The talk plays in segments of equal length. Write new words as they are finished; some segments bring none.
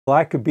Well,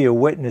 I could be a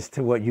witness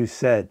to what you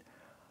said.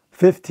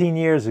 15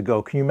 years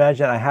ago, can you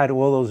imagine I had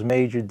all those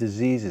major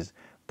diseases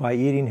by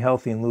eating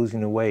healthy and losing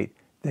the weight?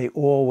 They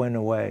all went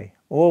away.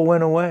 All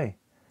went away.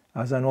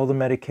 I was on all the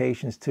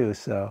medications too,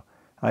 so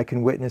I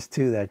can witness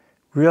to that.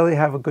 Really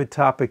have a good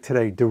topic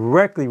today,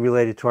 directly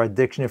related to our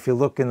addiction. If you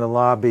look in the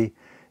lobby,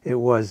 it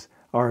was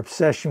our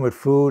obsession with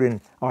food and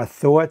our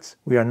thoughts.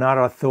 We are not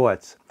our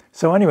thoughts.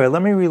 So anyway,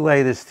 let me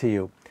relay this to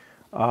you.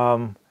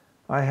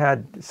 I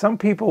had some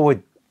people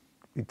would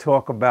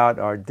talk about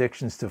our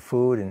addictions to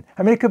food, and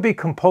I mean, it could be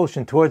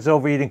compulsion towards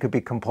overeating, could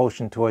be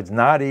compulsion towards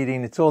not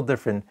eating. It's all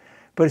different,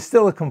 but it's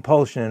still a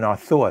compulsion in our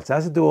thoughts. It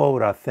has to do all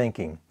with our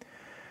thinking.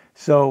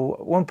 So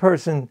one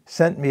person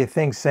sent me a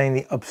thing saying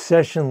the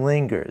obsession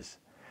lingers.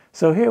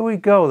 So here we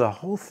go. The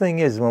whole thing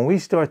is when we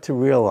start to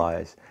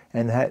realize,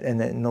 and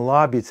in the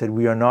lobby it said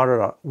we are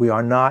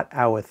not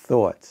our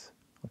thoughts.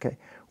 Okay,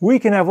 we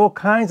can have all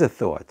kinds of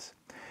thoughts,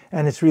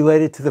 and it's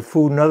related to the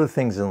food and other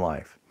things in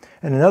life.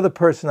 And another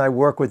person I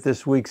work with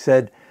this week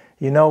said,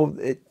 you know,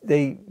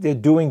 they're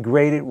doing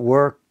great at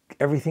work,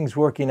 everything's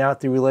working out,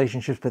 the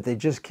relationships, but they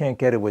just can't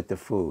get it with the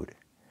food.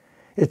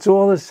 It's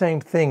all the same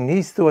thing.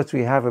 These thoughts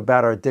we have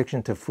about our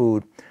addiction to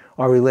food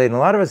are related. And a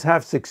lot of us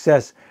have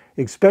success,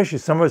 especially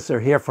some of us are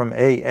here from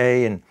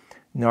AA and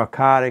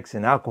narcotics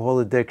and alcohol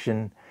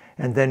addiction.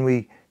 And then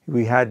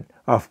we had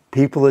our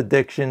people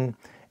addiction.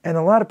 And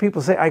a lot of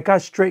people say, I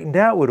got straightened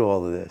out with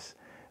all of this.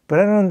 But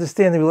I don't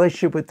understand the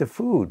relationship with the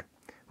food.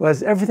 Well, it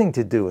has everything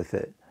to do with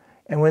it.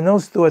 And when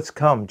those thoughts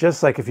come,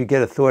 just like if you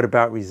get a thought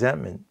about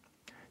resentment,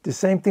 the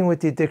same thing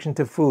with the addiction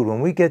to food.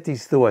 When we get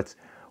these thoughts,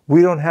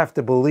 we don't have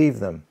to believe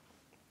them.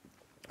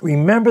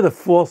 Remember the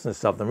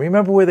falseness of them.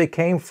 Remember where they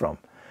came from.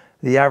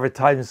 The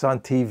advertisements on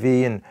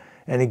TV.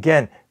 And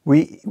again,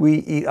 we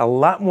eat a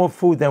lot more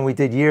food than we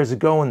did years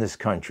ago in this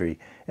country.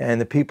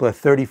 And the people are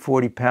 30,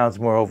 40 pounds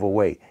more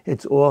overweight.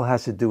 It all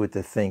has to do with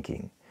the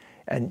thinking.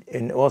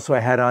 And also I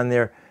had on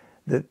there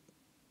that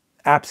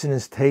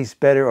abstinence tastes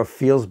better or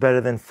feels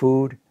better than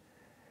food.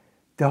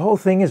 The whole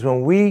thing is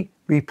when we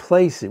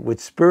replace it with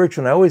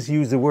spiritual, and I always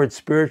use the word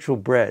spiritual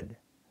bread.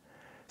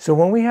 So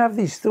when we have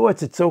these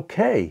thoughts, it's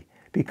okay.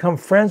 Become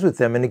friends with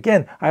them. And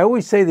again, I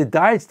always say the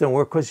diets don't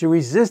work because you're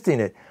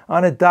resisting it.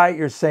 On a diet,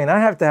 you're saying, I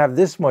have to have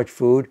this much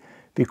food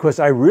because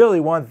I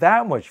really want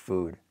that much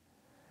food.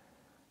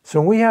 So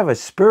when we have a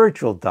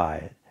spiritual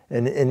diet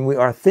and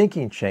our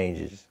thinking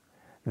changes,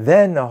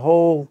 then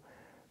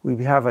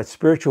we have a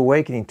spiritual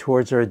awakening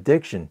towards our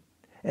addiction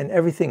and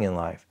everything in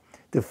life.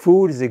 The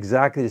food is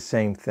exactly the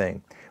same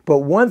thing. But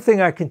one thing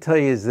I can tell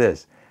you is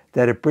this,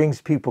 that it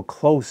brings people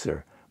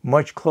closer,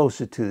 much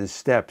closer to the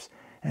steps.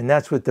 And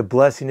that's what the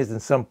blessing is.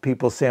 And some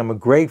people say I'm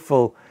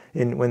grateful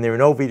when they're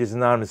an Overeaters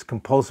Anonymous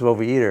compulsive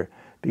overeater,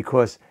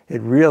 because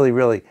it really,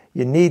 really,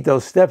 you need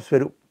those steps.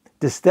 But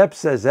the step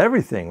says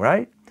everything,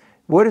 right?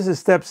 What does the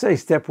step say?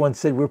 Step 1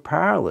 said we're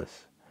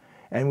powerless.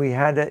 And we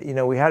had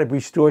to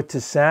restore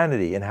to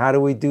sanity. And how do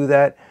we do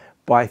that?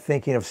 By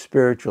thinking of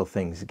spiritual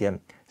things.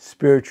 Again,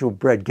 spiritual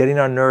bread, getting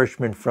our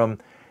nourishment from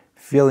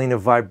feeling the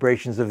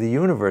vibrations of the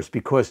universe.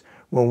 Because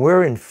when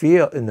we're in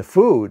the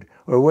food,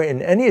 or we're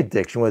in any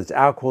addiction, whether it's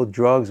alcohol,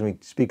 drugs, and we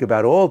speak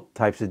about all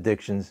types of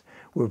addictions,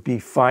 we'll be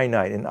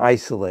finite and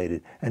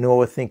isolated. And all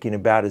we're thinking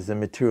about is the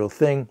material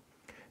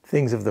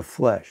things of the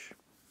flesh.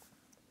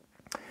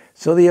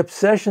 So the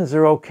obsessions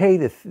are okay,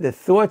 the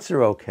thoughts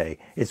are okay.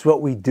 It's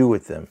what we do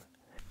with them.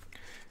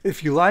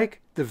 If you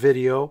like the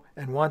video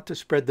and want to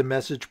spread the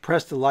message,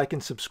 press the like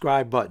and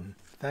subscribe button.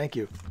 Thank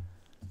you.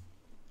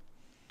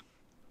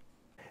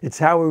 It's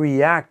how we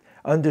react,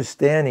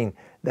 understanding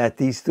that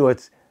these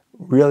thoughts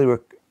really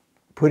were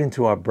put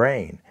into our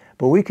brain.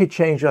 But we could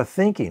change our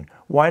thinking.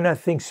 Why not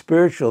think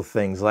spiritual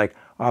things like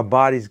our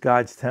body's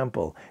God's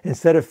temple?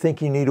 Instead of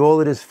thinking you need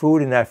all of this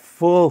food and that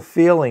full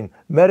feeling,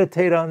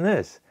 meditate on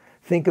this.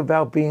 Think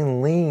about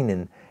being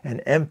lean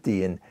and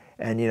empty and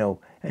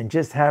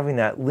just having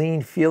that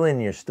lean feeling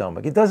in your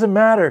stomach. It doesn't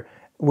matter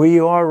where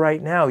you are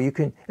right now.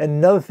 And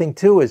another thing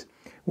too is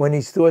when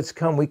these thoughts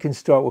come, we can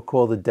start what's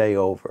called the day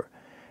over.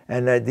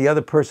 And the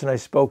other person I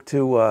spoke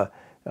to,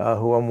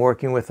 who I'm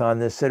working with on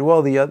this, said,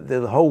 well,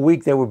 the whole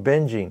week they were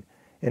binging.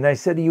 And I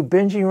said, are you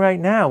binging right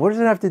now? What does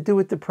it have to do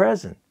with the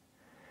present?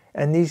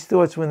 And these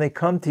thoughts, when they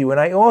come to you, and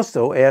I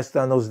also asked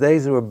on those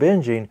days they were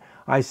binging,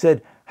 I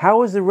said, how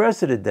was the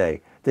rest of the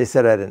day? They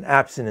said I had an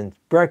abstinent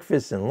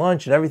breakfast and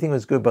lunch and everything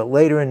was good, but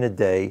later in the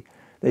day,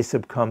 they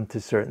succumbed to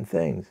certain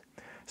things.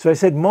 So I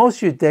said, most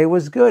of your day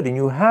was good and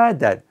you had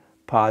that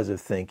positive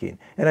thinking.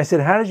 And I said,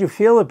 how did you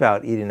feel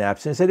about eating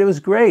abstinent? He said, it was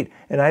great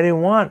and I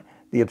didn't want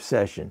the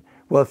obsession.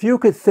 Well, if you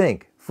could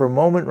think for a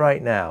moment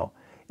right now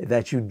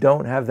that you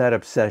don't have that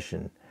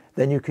obsession,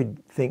 then you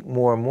could think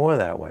more and more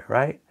that way,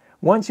 right?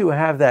 Once you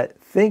have that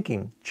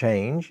thinking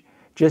change,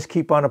 just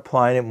keep on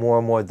applying it more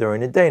and more during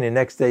the day. And the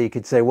next day you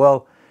could say,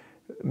 well,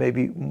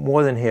 maybe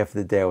more than half of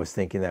the day I was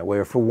thinking that way,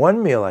 or for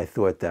one meal I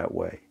thought that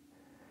way.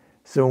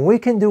 So when we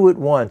can do it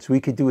once, we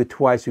could do it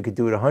twice, we could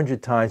do it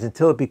 100 times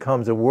until it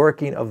becomes a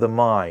working of the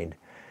mind.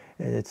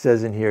 And it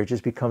says in here, it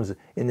just becomes,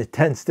 in the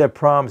 10-step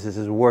promises,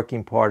 is a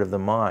working part of the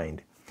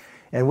mind.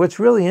 And what's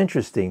really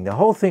interesting, the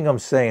whole thing I'm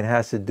saying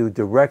has to do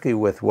directly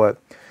with when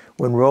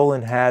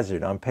Roland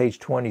Hazard on page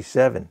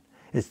 27,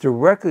 it's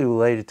directly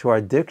related to our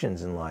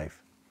addictions in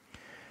life.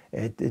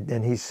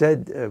 And he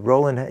said,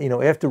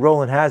 after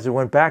Roland Hazard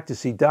went back to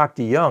see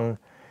Dr. Young,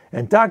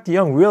 and Dr.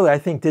 Young really, I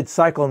think, did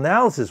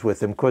psychoanalysis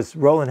with him, because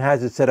Roland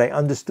Hazard said, I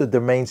understood the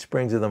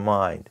mainsprings of the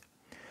mind.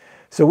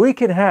 So we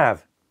can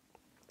have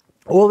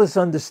all this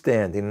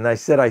understanding. And I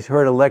said I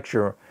heard a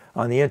lecture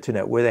on the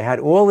internet where they had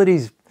all of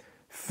these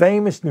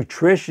famous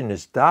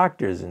nutritionists,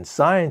 doctors, and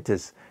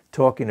scientists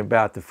talking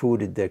about the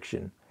food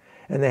addiction.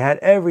 And they had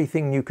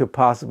everything you could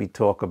possibly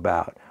talk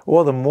about,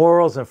 all the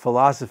morals and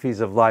philosophies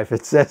of life.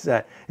 It says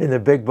that in the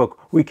big book.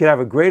 We could have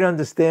a great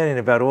understanding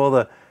about all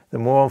the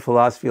moral and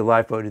philosophy of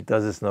life, but it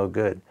does us no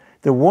good.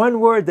 The one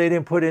word they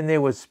didn't put in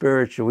there was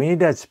spiritual. We need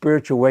that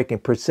spiritual awakening,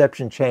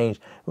 perception change.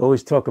 We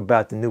always talk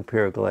about the new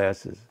pair of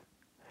glasses.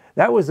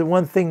 That was the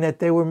one thing that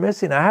they were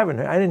missing. I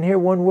didn't hear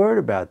one word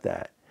about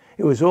that.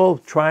 It was all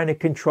trying to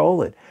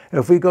control it. And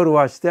if we go to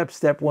our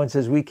step one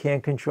says we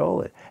can't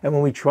control it. And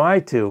when we try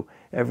to,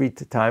 every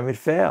time it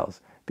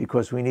fails,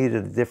 because we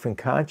needed a different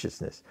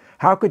consciousness.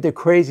 How could the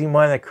crazy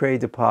mind that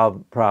created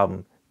the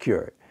problem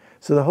cure it?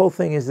 So the whole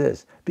thing is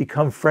this: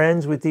 become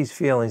friends with these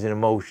feelings and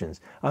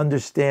emotions,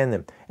 understand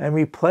them, and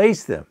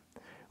replace them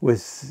with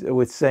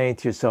saying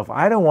to yourself,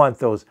 I don't want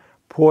those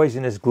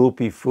poisonous,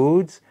 gloopy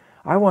foods.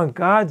 I want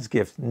God's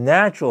gift,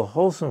 natural,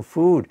 wholesome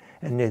food,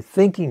 and the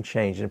thinking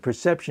changes and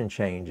perception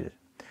changes.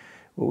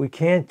 Well, we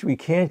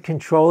can't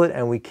control it,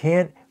 and we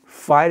can't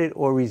fight it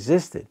or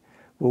resist it.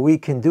 What we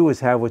can do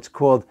is have what's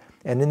called,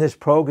 and in this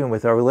program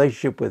with our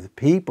relationship with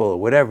people or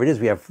whatever it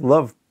is, we have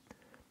love,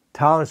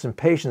 tolerance, and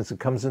patience that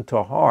comes into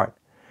our heart.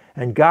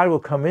 And God will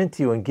come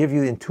into you and give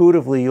you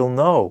intuitively, you'll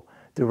know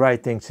the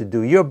right things to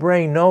do. Your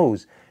brain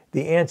knows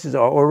the answers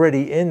are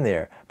already in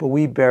there, but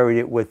we buried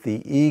it with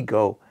the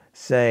ego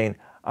saying,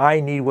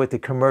 I need what the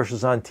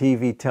commercials on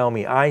TV tell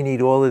me. I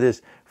need all of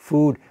this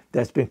food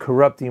that's been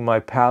corrupting my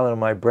palate and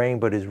my brain,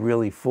 but is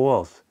really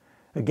false.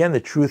 Again,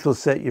 the truth will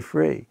set you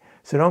free.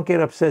 So don't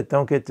get upset.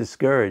 Don't get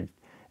discouraged.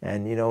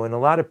 And, and a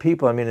lot of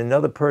people,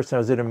 another person, I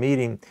was at a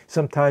meeting,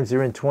 sometimes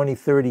they're in 20,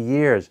 30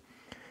 years.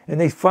 And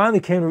they finally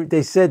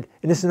they said,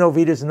 and this is no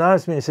Vedas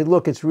Anonymous meeting, they said,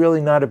 look, it's really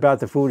not about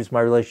the food. It's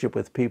my relationship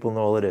with people and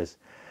all it is.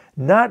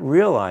 Not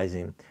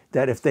realizing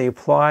that if they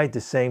applied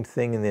the same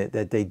thing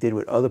that they did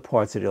with other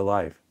parts of their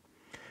life,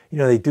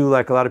 they do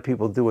like a lot of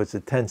people do. It's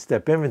a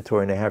 10-step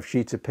inventory, and they have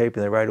sheets of paper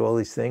and they write all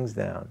these things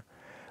down.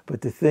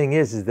 But the thing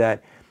is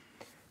that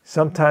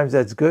sometimes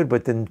that's good,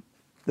 but then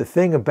the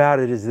thing about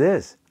it is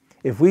this: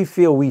 if we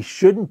feel we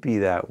shouldn't be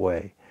that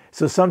way,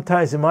 so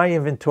sometimes in my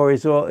inventory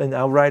is all, and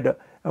I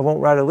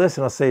won't write a list,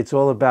 and I'll say it's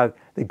all about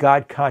the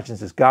God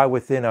consciousness, God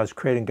within. I was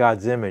creating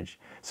God's image.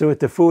 So with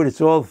the food, it's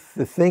all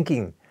the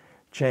thinking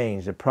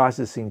change, the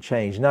processing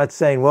change. Not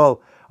saying,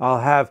 well, I'll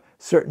have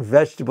certain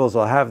vegetables,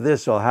 I'll have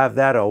this, I'll have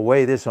that, I'll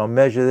weigh this, I'll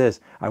measure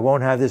this, I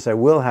won't have this, I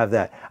will have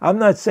that. I'm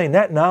not saying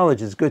that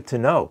knowledge is good to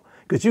know,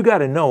 because you got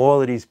to know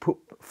all of these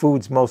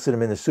foods, most of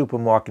them in the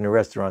supermarket and the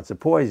restaurants, are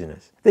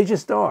poisonous. They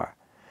just are.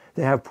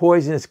 They have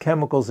poisonous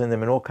chemicals in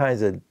them and all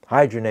kinds of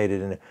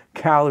hydrogenated, and the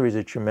calories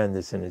are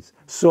tremendous, and it's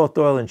salt,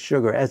 oil, and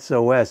sugar,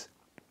 SOS.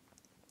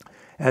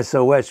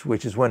 SOS,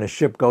 which is when a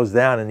ship goes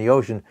down in the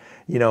ocean,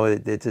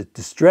 it's a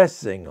distress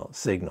signal.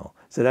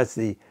 So that's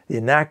the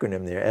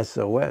acronym there,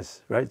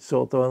 SOS, right?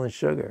 Salt, oil, and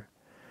sugar.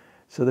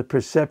 So the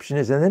perception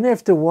is, and then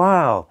after a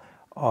while,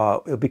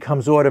 it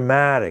becomes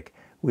automatic.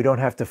 We don't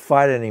have to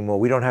fight it anymore.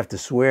 We don't have to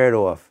swear it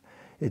off.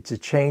 It's a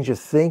change of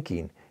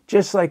thinking,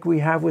 just like we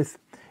have with,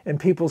 and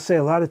people say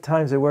a lot of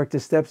times they work the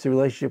steps, the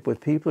relationship with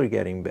people are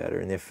getting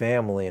better, in their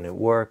family and at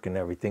work and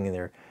everything,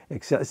 and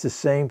it's the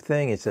same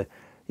thing. It's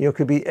it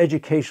could be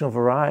educational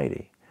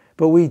variety.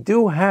 But we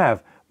do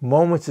have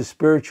moments of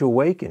spiritual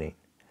awakening.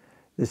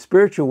 The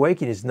spiritual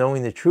awakening is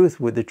knowing the truth.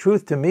 The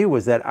truth to me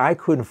was that I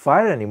couldn't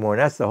fight it anymore,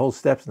 and that's the whole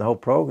steps and the whole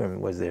program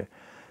was there.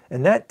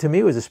 And that to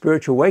me was a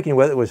spiritual awakening,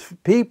 whether it was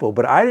people,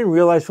 but I didn't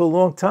realize for a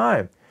long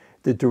time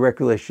the direct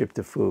relationship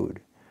to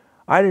food.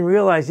 I didn't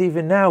realize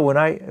even now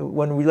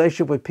when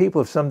relationship with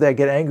people, if someday I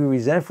get angry,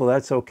 resentful,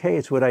 that's okay.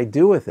 It's what I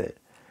do with it.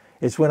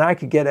 It's when I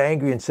could get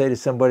angry and say to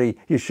somebody,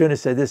 you shouldn't have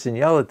said this, and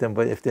yell at them,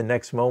 but if the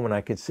next moment I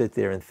could sit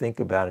there and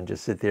think about it and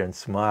just sit there and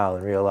smile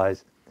and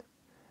realize,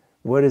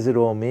 what does it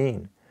all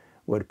mean?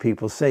 What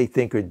people say,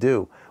 think, or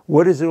do.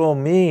 What does it all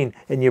mean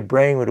in your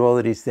brain with all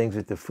of these things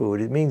with the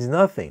food? It means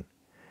nothing.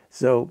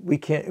 So we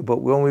can't,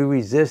 but when we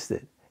resist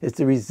it, it's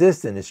the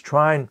resistance, it's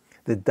trying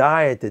the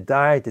diet.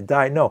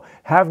 No,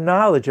 have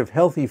knowledge of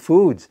healthy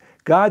foods,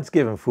 God's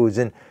given foods.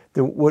 And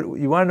what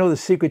you want to know the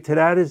secret to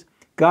that is,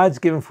 God's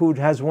given food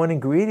has one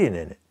ingredient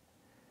in it.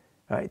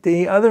 Right?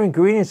 The other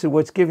ingredients are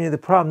what's giving you the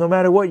problem, no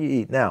matter what you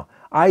eat. Now,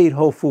 I eat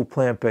whole food,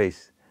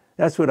 plant-based.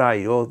 That's what I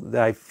eat.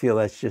 I feel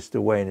that's just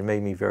the way, and it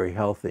made me very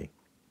healthy.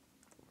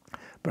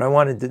 But don't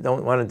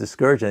want to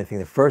discourage anything.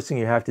 The first thing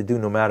you have to do,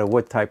 no matter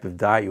what type of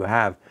diet you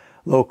have,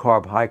 low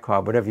carb, high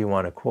carb, whatever you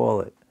want to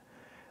call it,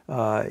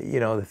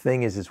 The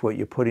thing is, it's what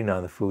you're putting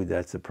on the food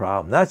that's the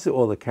problem. That's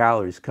all the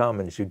calories come,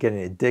 and you're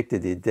getting addicted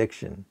to the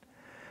addiction.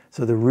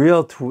 So the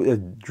real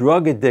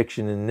drug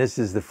addiction, and this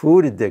is the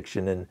food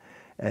addiction, and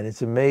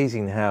it's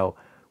amazing how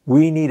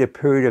we need a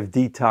period of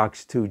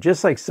detox too.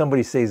 Just like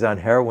somebody stays on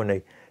heroin,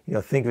 they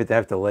think of it, they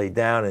have to lay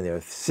down and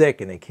they're sick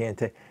and they can't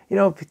take,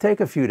 take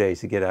a few days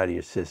to get out of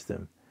your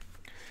system.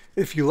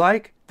 If you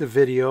like the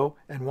video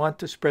and want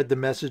to spread the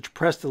message,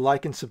 press the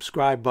like and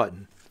subscribe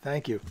button.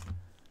 Thank you.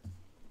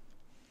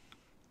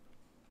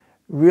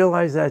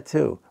 Realize that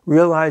too.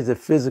 Realize the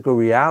physical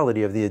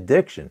reality of the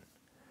addiction.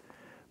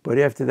 But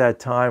after that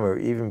time, or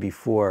even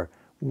before,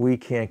 we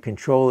can't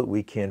control it,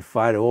 we can't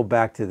fight it, all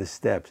back to the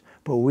steps.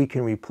 But we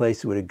can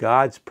replace it with a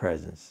God's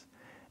presence.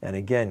 And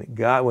again,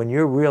 God, when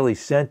you're really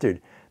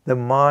centered, the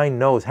mind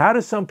knows. How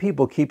do some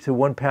people keep to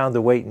 1 pound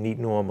of weight and eat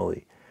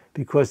normally?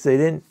 Because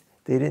the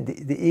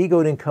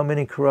ego didn't come in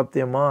and corrupt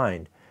their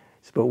mind.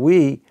 But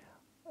we,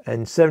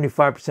 and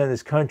 75% of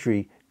this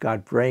country,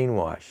 got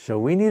brainwashed. So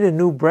we need a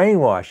new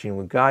brainwashing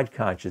with God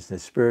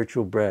consciousness,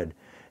 spiritual bread,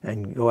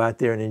 and go out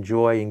there and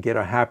enjoy and get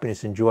our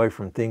happiness and joy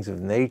from things of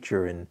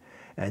nature. And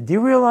do you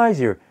realize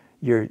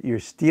you're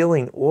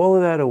stealing all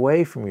of that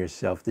away from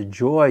yourself? The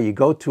joy. You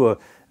go to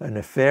an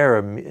affair,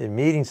 a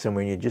meeting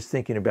somewhere, and you're just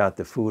thinking about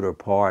the food or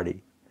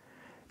party.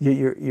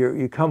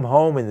 You come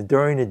home, and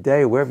during the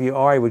day, wherever you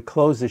are, you would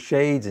close the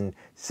shades and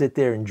sit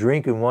there and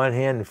drink in one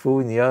hand and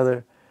food in the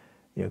other.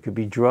 It could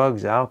be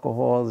drugs,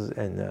 alcohols,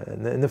 and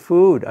the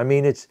food. I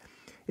mean, it's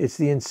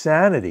the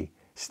insanity.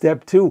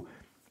 Step 2,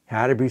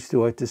 how to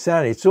restore to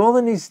sanity. It's all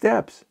in these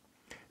steps.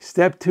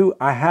 Step 2,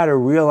 I had to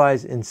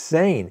realize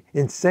insane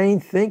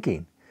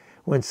thinking.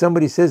 When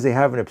somebody says they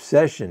have an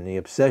obsession, the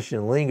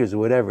obsession lingers or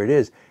whatever it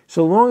is,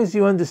 so long as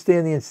you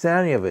understand the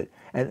insanity of it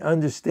and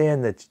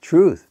understand that's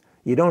truth,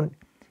 you don't,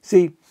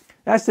 see,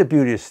 that's the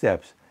beauty of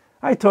steps.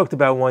 I talked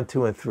about 1,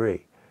 2, and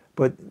 3,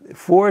 but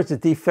 4 is the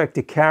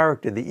defective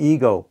character, the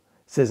ego.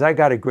 Says, I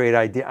got a great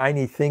idea. I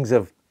need things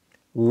of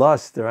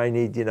lust, or I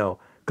need,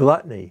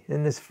 gluttony.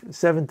 And there's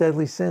 7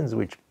 deadly sins,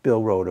 which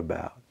Bill wrote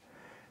about.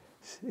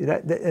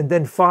 And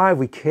then 5,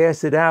 we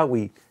cast it out.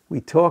 We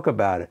talk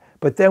about it.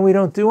 But then we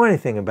don't do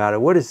anything about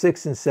it. What is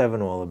 6 and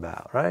 7 all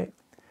about, right?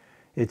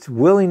 It's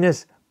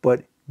willingness,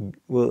 but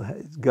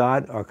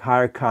God, our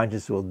higher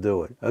conscience, will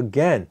do it.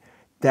 Again,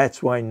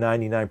 that's why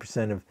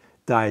 99% of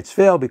diets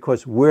fail,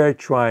 because we're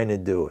trying to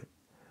do it.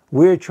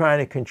 We're trying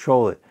to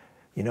control it.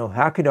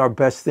 How can our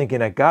best thinking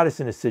that got us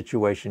in a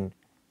situation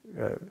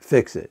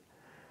fix it?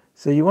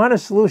 So you want a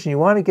solution. You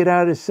want to get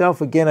out of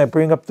self. Again, I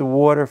bring up the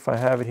water if I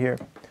have it here.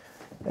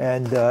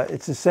 And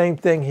it's the same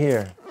thing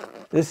here.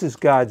 This is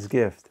God's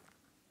gift.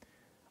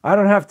 I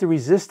don't have to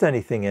resist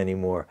anything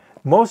anymore.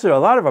 A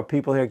lot of our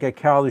people here get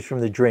calories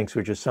from the drinks,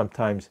 which are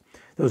sometimes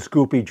those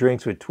scoopy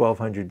drinks with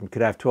 1,200,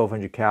 could have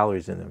 1,200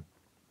 calories in them.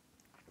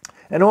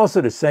 And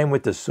also the same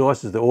with the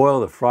sauces, the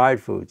oil, the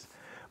fried foods.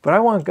 But I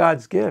want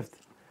God's gift.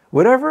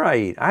 Whatever I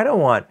eat, I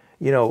don't want,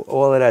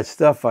 all of that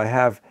stuff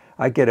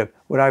I get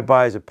what I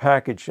buy is a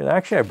package, and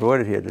actually I brought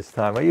it here this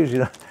time.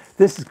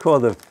 This is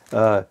called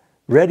the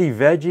Ready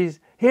Veggies.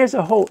 Here's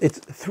it's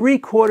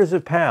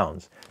 3/4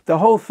 pounds. The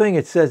whole thing,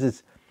 it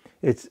says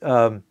it's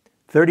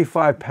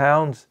 35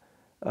 pounds,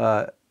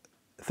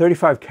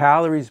 35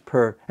 calories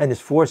per, and it's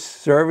 4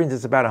 servings.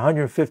 It's about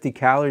 150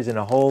 calories in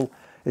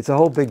it's a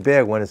whole big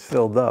bag when it's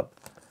filled up.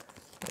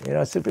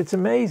 It's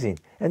amazing.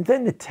 And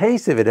then the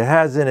taste of it, it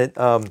has in it,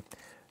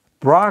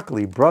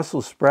 broccoli,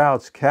 Brussels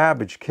sprouts,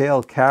 cabbage,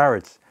 kale,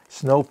 carrots,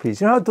 snow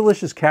peas. You know how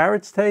delicious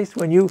carrots taste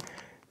when you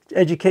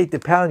educate the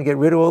palate and get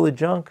rid of all the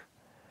junk?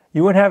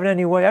 You wouldn't have it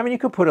any way. I mean, you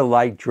could put a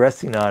light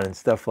dressing on and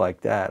stuff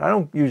like that. I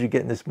don't usually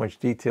get in this much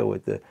detail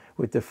with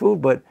the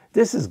food, but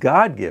this is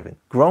God-given,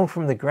 grown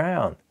from the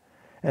ground.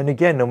 And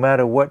again, no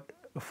matter what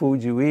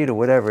food you eat or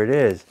whatever it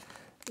is,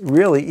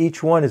 really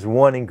each one is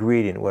one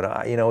ingredient.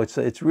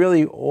 It's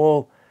really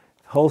all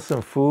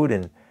wholesome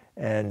food,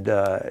 and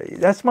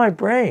that's my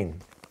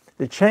brain.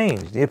 The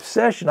change, the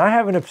obsession. I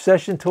have an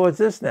obsession towards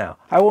this now.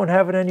 I won't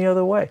have it any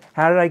other way.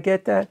 How did I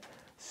get that?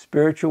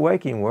 Spiritual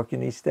awakening,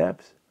 working these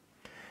steps.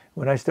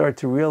 When I started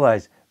to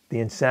realize the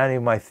insanity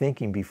of my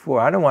thinking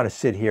before, I don't want to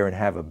sit here and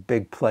have a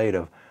big plate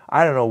of,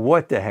 I don't know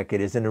what the heck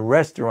it is, in the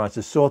restaurants,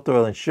 the salt,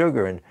 oil, and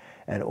sugar,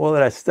 and all of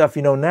that stuff.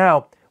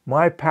 Now,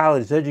 my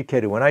palate is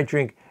educated. When I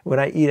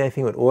eat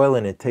anything with oil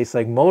in it, it tastes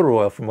like motor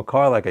oil from a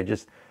car, like I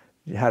just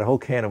had a whole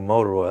can of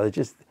motor oil. It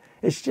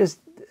just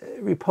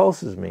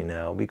repulses me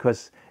now,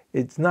 because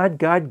it's not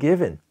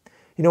God-given.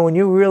 When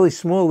you're really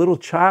small, little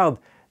child,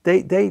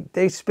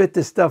 they spit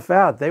this stuff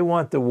out. They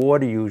want the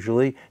water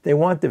usually. They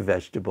want the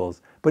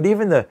vegetables. But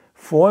even the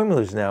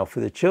formulas now for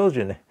the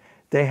children,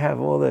 they have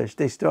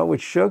they start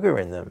with sugar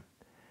in them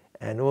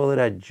and all of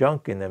that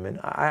junk in them. And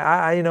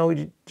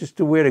I just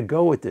where to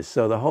go with this.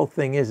 So the whole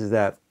thing is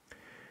that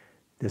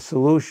the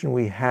solution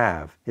we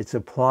have, it's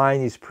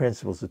applying these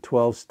principles, the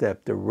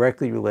 12-step,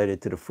 directly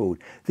related to the food.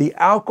 The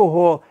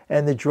alcohol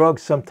and the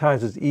drugs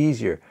sometimes is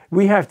easier.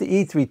 We have to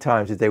eat 3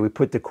 times a day. We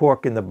put the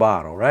cork in the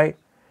bottle, right?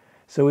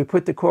 So we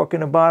put the cork in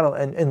the bottle,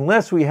 and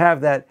unless we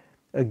have that,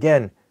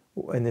 again,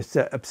 and this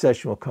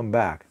obsession will come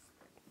back.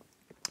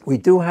 We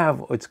do have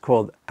what's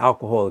called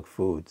alcoholic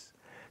foods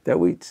that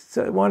we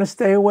want to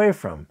stay away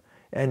from.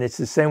 And it's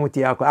the same with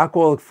the alcohol.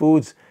 Alcoholic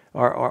foods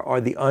are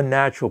the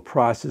unnatural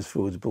processed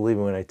foods, believe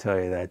me when I tell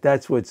you that.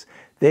 That's what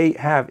they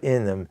have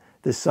in them.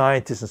 The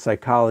scientists and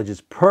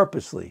psychologists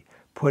purposely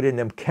put in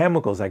them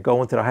chemicals that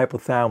go into the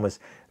hypothalamus,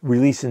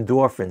 release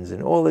endorphins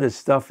and all of this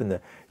stuff in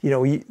the,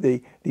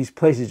 these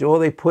places, all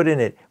they put in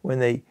it when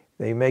they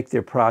make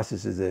their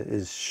processes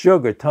is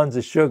sugar, tons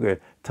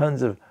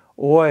of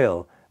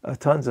oil,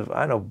 tons of,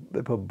 I don't know,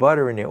 they put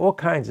butter in there, all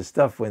kinds of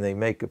stuff when they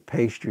make a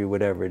pastry,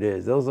 whatever it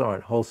is. Those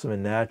aren't wholesome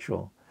and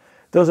natural.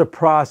 Those are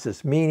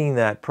processed, meaning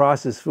that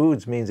processed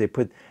foods means they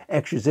put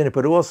extras in it,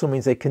 but it also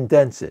means they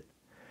condense it.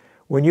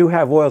 When you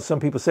have oil, some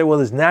people say, well,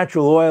 there's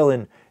natural oil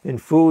in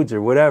foods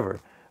or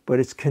whatever, but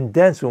it's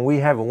condensed. When we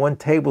have it, 1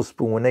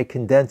 tablespoon, when they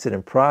condense it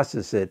and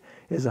process it,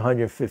 is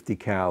 150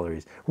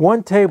 calories.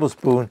 1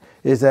 tablespoon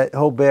is that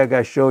whole bag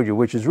I showed you,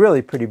 which is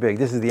really pretty big.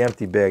 This is the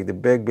empty bag. The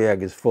big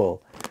bag is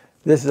full.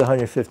 This is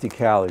 150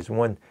 calories.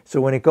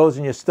 So when it goes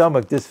in your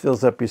stomach, this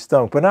fills up your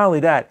stomach. But not only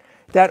that,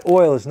 that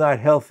oil is not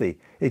healthy.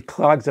 It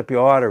clogs up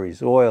your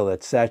arteries, oil,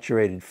 that's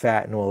saturated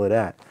fat and all of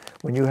that.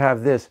 When you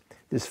have this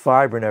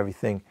fiber and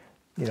everything,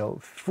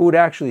 food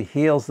actually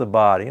heals the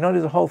body.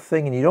 There's a whole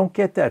thing, and you don't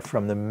get that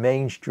from the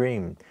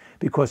mainstream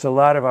because a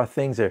lot of our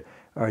things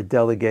are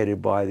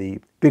delegated by the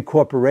big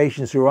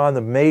corporations who are on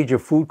the major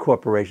food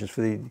corporations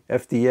for the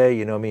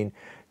FDA,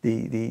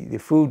 the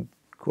food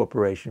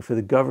corporation for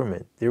the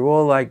government. They're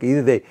all like,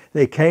 either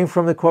they came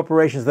from the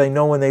corporations, they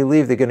know when they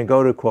leave they're going to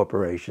go to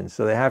corporations,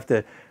 so they have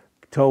to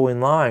toe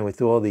in line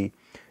with all the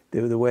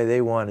way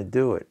they want to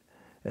do it.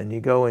 And you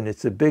go and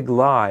it's a big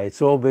lie.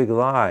 It's all big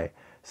lie.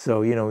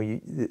 So,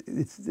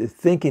 the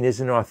thinking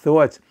isn't our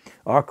thoughts.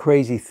 Our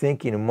crazy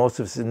thinking, and most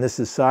of us in this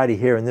society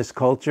here, in this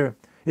culture,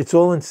 it's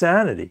all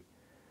insanity.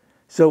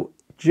 So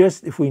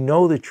just if we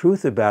know the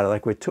truth about it,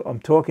 like I'm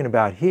talking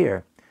about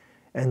here,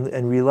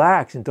 and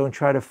relax and don't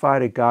try to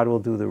fight it, God will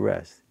do the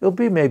rest. It'll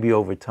be maybe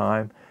over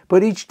time,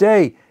 but each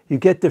day you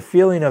get the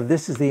feeling of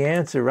this is the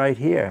answer right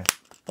here,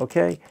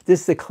 okay?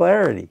 This is the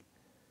clarity.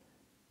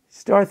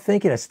 Start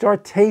thinking it,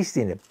 start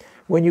tasting it.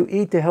 When you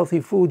eat the healthy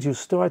foods, you'll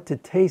start to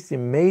taste the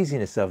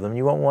amazingness of them.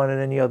 You won't want it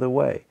any other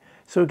way.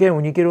 So again,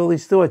 when you get all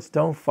these thoughts,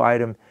 don't fight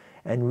them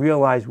and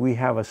realize we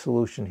have a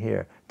solution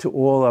here to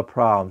all our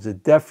problems.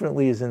 It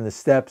definitely is in the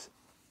steps,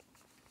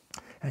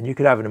 and you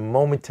could have it in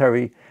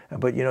momentary,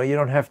 but you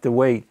don't have to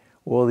wait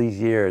all these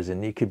years,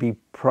 and it could be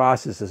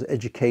processed as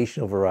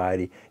educational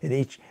variety. And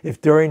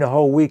if during the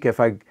whole week,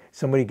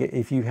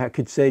 if you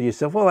could say to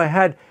yourself, well, I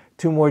had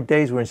 2 more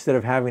days where instead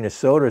of having a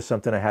soda or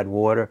something, I had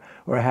water,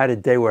 or I had a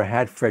day where I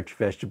had fresh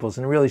vegetables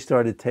and it really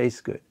started to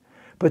taste good.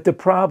 But the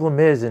problem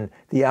is, in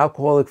the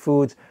alcoholic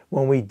foods,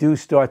 when we do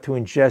start to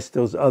ingest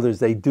those others,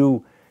 they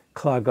do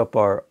clog up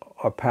our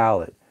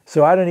palate.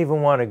 So I don't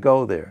even want to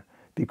go there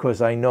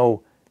because I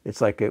know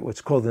it's like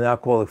what's called an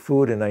alcoholic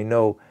food, and I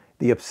know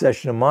the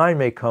obsession of mind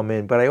may come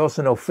in, but I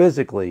also know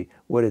physically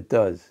what it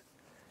does.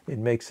 It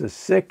makes us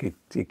sick.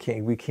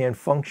 We can't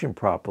function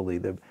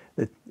properly.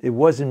 It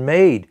wasn't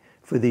made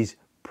for these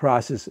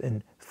processed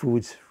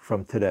foods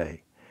from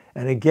today.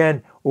 And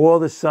again, all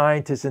the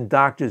scientists and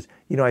doctors,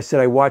 I said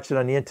I watched it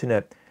on the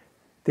internet.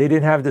 They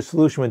didn't have the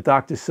solution when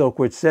Dr.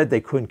 Silkworth said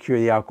they couldn't cure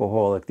the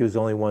alcoholic. There was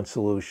only one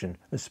solution,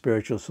 a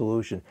spiritual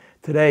solution.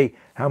 Today,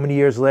 how many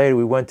years later,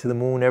 we went to the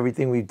moon,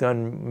 everything, we've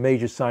done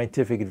major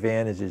scientific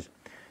advantages.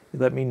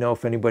 Let me know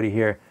if anybody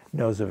here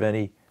knows of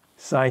any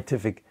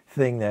scientific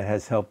thing that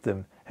has helped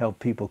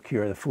people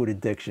cure the food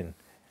addiction.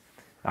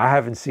 I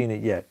haven't seen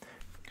it yet.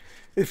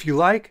 If you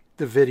like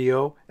the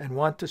video and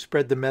want to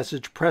spread the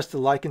message, press the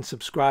like and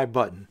subscribe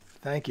button.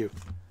 Thank you.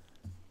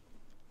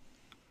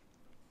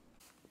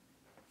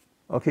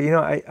 Okay,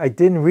 I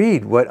didn't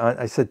read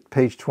I said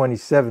page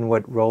 27,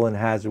 what Roland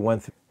Hazard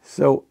went through.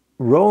 So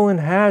Roland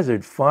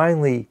Hazard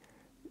finally,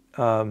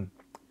 Dr.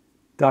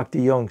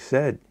 Jung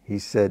said, he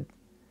said,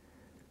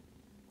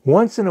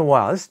 once in a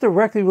while, this is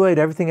directly related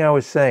to everything I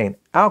was saying,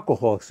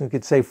 alcoholics, we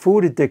could say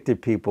food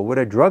addicted people, what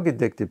are drug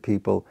addicted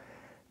people,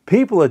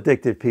 people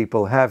addicted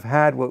people have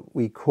had what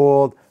we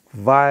called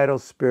vital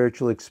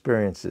spiritual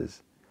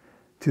experiences.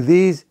 To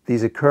these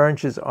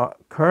occurrences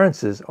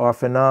are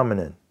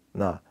phenomenon.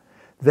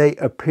 They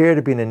appear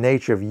to be in the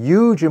nature of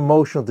huge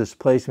emotional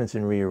displacements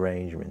and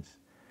rearrangements.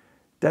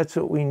 That's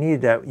what we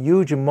need, that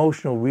huge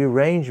emotional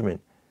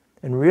rearrangement.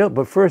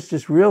 But first,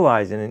 just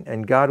realizing,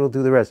 and God will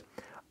do the rest.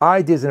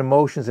 Ideas and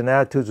emotions and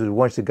attitudes which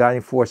once the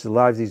guiding force of the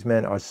lives of these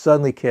men are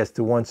suddenly cast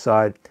to one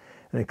side,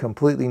 and a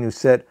completely new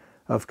set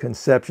of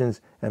conceptions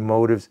and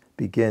motives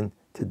begin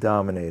to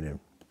dominate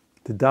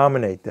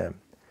them.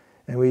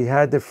 And we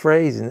had the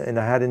phrase, and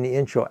I had in the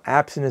intro,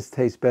 abstinence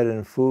tastes better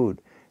than food.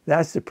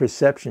 That's the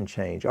perception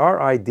change.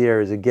 Our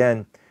idea is,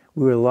 again,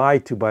 we were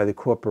lied to by the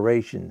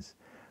corporations,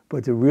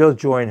 but the real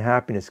joy and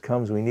happiness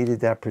comes, we needed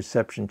that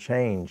perception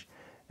change,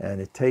 and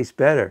it tastes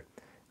better.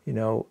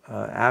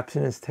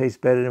 Abstinence tastes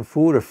better than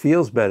food, or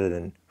feels better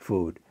than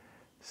food.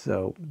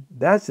 So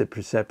that's the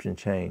perception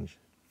change.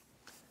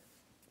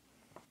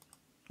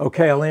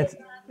 Okay, I'll answer.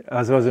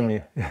 I wasn't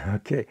me.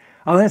 Okay,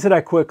 I'll answer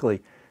that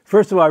quickly.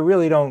 First of all, I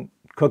really don't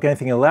cook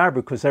anything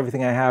elaborate because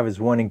everything I have is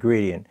one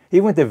ingredient.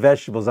 Even with the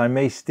vegetables, I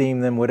may steam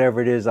them, whatever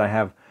it is. I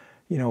have,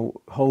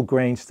 whole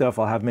grain stuff.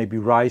 I'll have maybe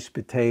rice,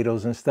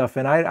 potatoes, and stuff,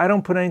 and I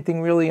don't put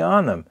anything really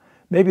on them.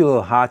 Maybe a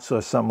little hot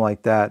sauce, something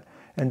like that.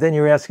 And then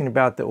you're asking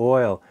about the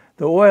oil.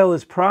 The oil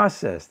is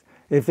processed.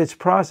 If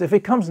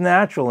it comes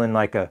natural in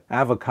like a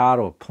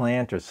avocado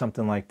plant or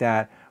something like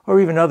that, or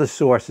even other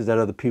sources that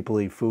other people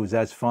eat foods,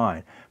 that's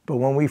fine. But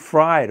when we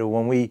fry it or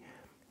when we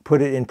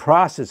put it in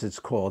process, it's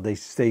called, they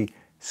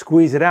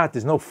squeeze it out.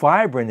 There's no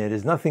fiber in it.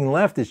 There's nothing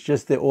left. It's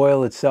just the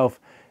oil itself,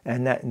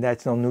 and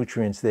that's no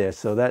nutrients there.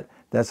 So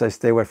that's I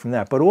stay away from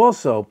that. But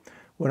also,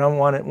 what I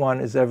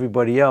want is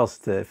everybody else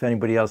to, if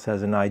anybody else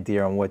has an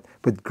idea on what,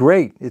 but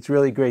great. It's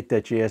really great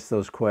that you asked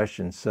those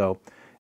questions. So